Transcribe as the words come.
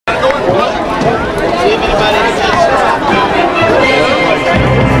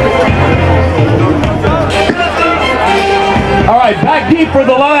Key for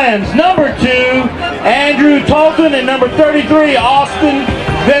the Lions, number 2, Andrew Talton, and number 33, Austin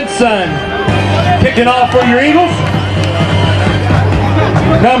Vinson. Kicking off for your Eagles,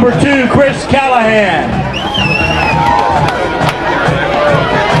 number 2, Chris Callahan.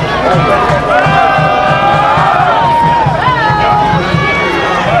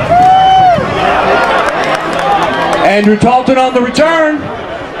 Andrew Talton on the return.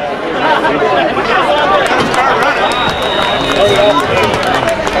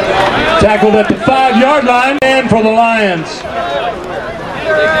 Tackled at the 5-yard line and for the Lions.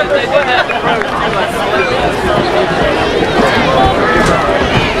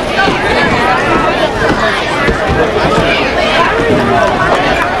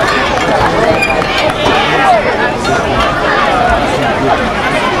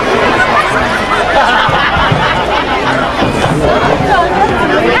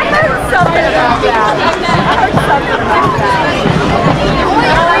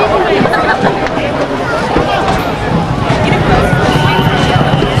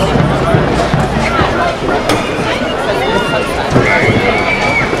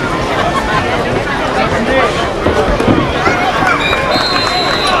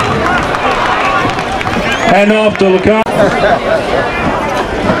 Hand off to LeCon.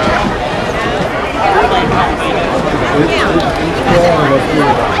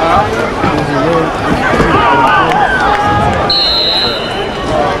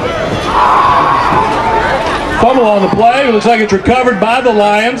 Fumble on the play. It looks like it's recovered by the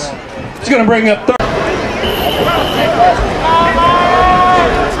Lions. It's going to bring up third.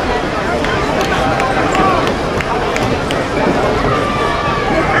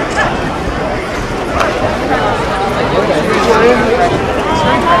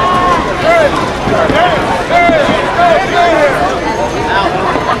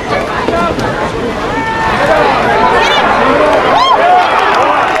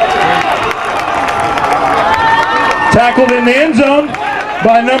 Tackled in the end zone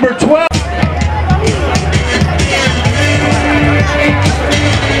by number 12.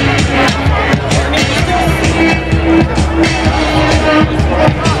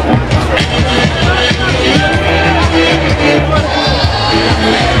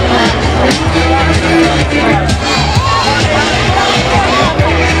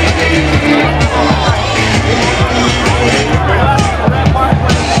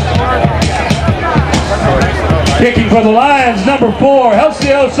 Kicking for the Lions, number 4,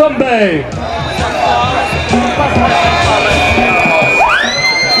 Helcio Sumbe.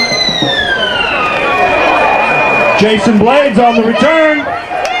 Jason Blades on the return.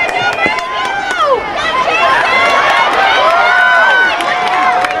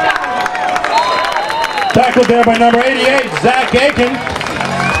 Tackled there by number 88, Zach Aiken,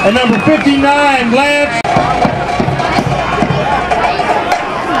 and number 59, Lance.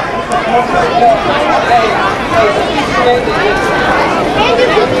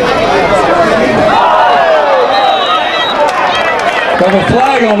 Have a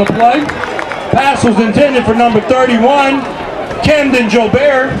flag on the play. Pass was intended for number 31, Camden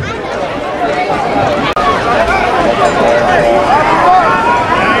Jobert.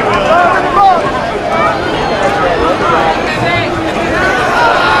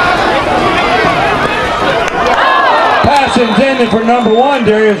 Pass intended for number 1,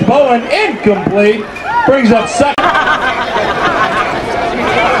 Darius Bowen, incomplete. Brings up second.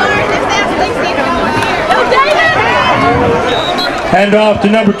 Hand off to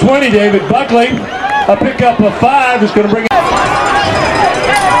number 20, David Buckley. A pickup of 5 is going to bring it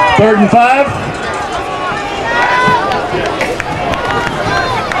 3rd and 5.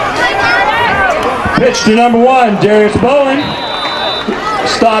 Pitch to number 1, Darius Bowen.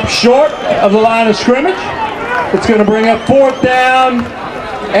 Stopped short of the line of scrimmage. It's going to bring up 4th down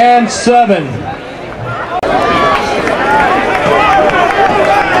and 7.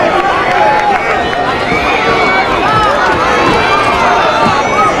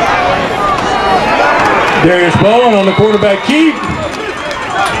 Darius Bowen on the quarterback keep.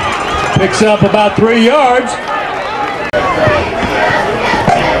 Picks up about 3 yards.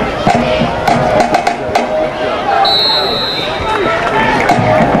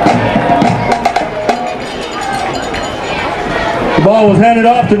 The ball was handed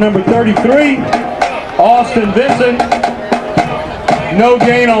off to number 33, Austin Vinson. No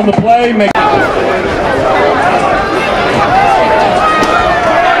gain on the play.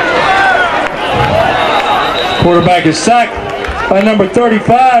 Quarterback is sacked by number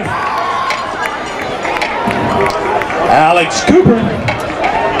 35, Alex Cooper.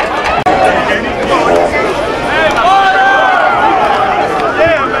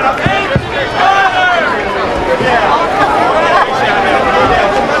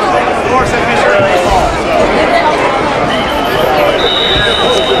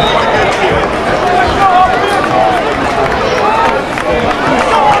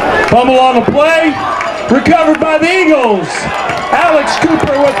 on the play. Recovered by the Eagles. Alex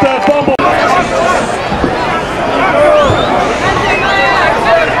Cooper with the fumble.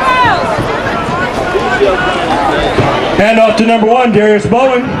 Hand off to number 1, Darius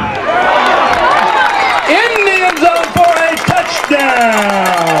Bowen. In the end zone for a touchdown.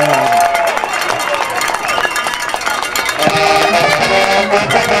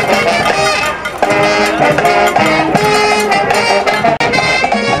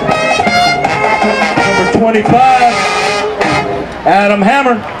 Number 25, Adam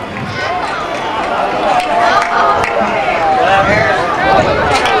Hammer.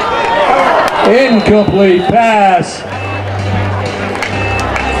 Incomplete pass.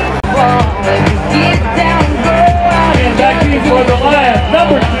 And back in for the Lions,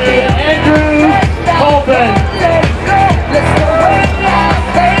 number 2, Andrew Colvin.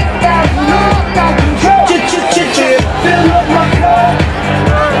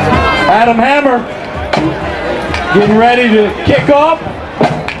 Adam Hammer getting ready to kick off.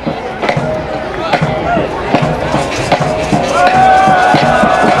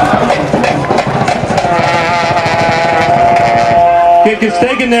 Kick is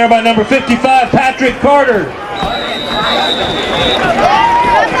taken there by number 55, Patrick Carter.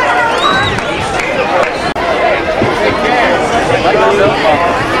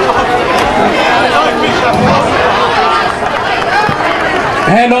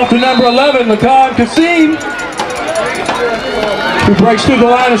 Hand off to number 11, Lacan Kassim, who breaks through the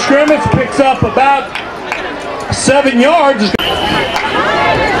line of scrimmage, picks up about 7 yards.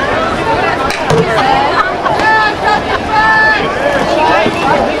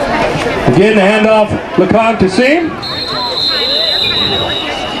 Again, the handoff, Lacan Kassim.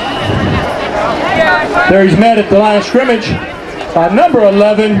 There he's met at the line of scrimmage by number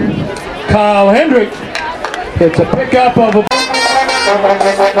 11, Kyle Hendrick. It's a pickup of a...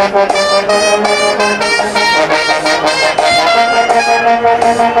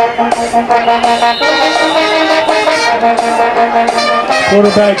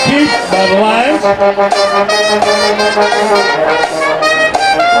 Quarterback keep by the Lions.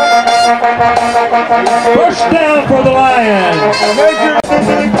 First down for the Lions.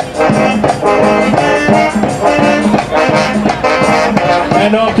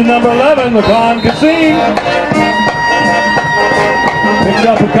 And off to number 11, Lacan Kassim. Picked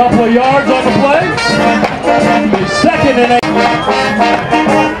up a couple of yards on the play. He's 2nd and 8.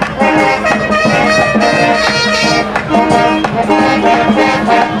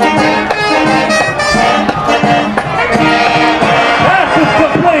 Pass is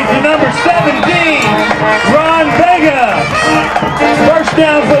complete to number 17, Ron Vega. First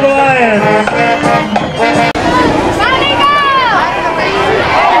down for the Lions.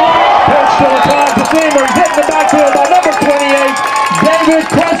 Pitch to Lacan Kassim. He's hitting the backfield by number 28, David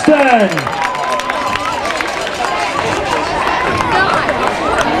Preston.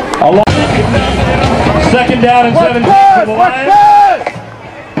 Second down and 17 for the Lions.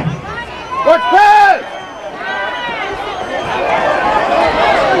 Watch pass!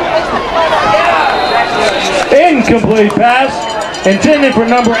 Incomplete pass intended for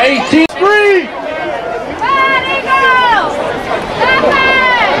number 18.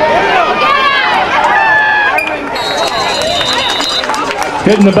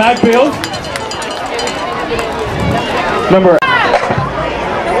 Hitting the backfield. Number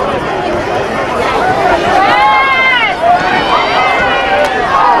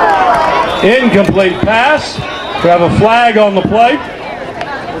incomplete pass. We have a flag on the play.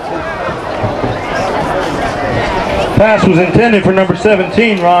 Pass was intended for number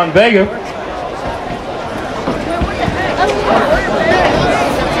 17, Ron Vega.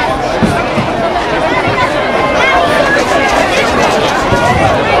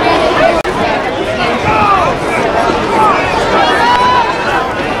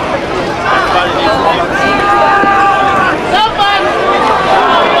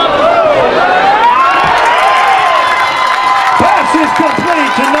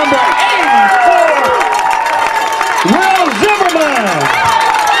 Complete to number 84, Will Zimmerman.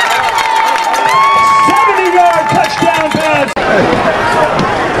 70-yard touchdown pass.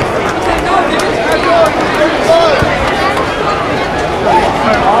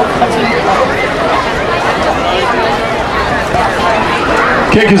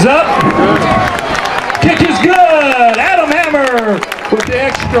 Kick is up. Kick is good. Adam Hammer with the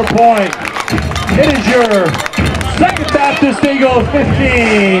extra point. It is your Second Baptist Eagles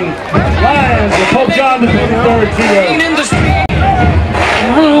 15. Lions of Pope John the 23rd zero.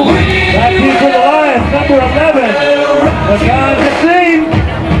 Back in for the Lions, number 11. Lacan Kassim.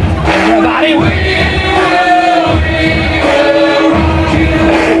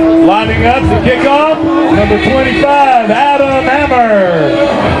 Lining up. kickoff, number 25, Adam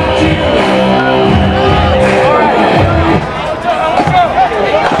Hammer.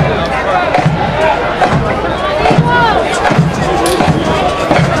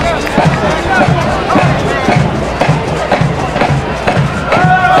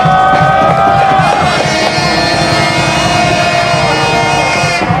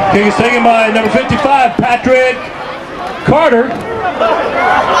 Kick is taken by number 55, Patrick Carter.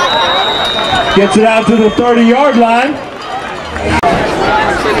 Gets it out to the 30-yard line.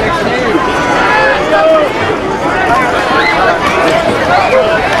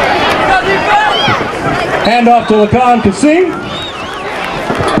 Hand off to Lacan Kassim.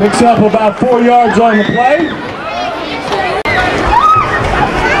 Picks up about 4 yards on the play.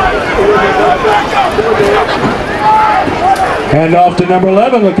 Hand off to number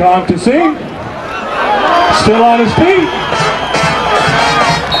 11, Lacan Kassim. Still on his feet.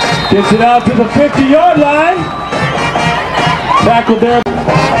 Gets it out to the 50-yard line. Tackled there.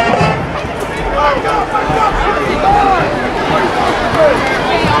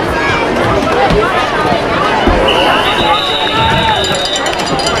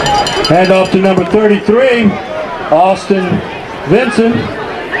 Hand off to number 33, Austin Vincent.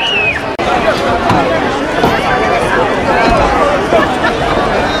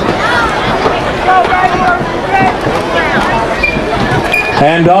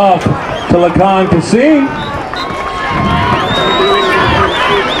 Hand off to Lacan Kassim.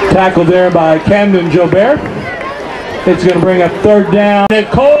 Tackled there by Camden Jobert. It's going to bring up third down.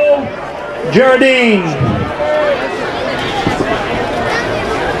 Nicole Jardine.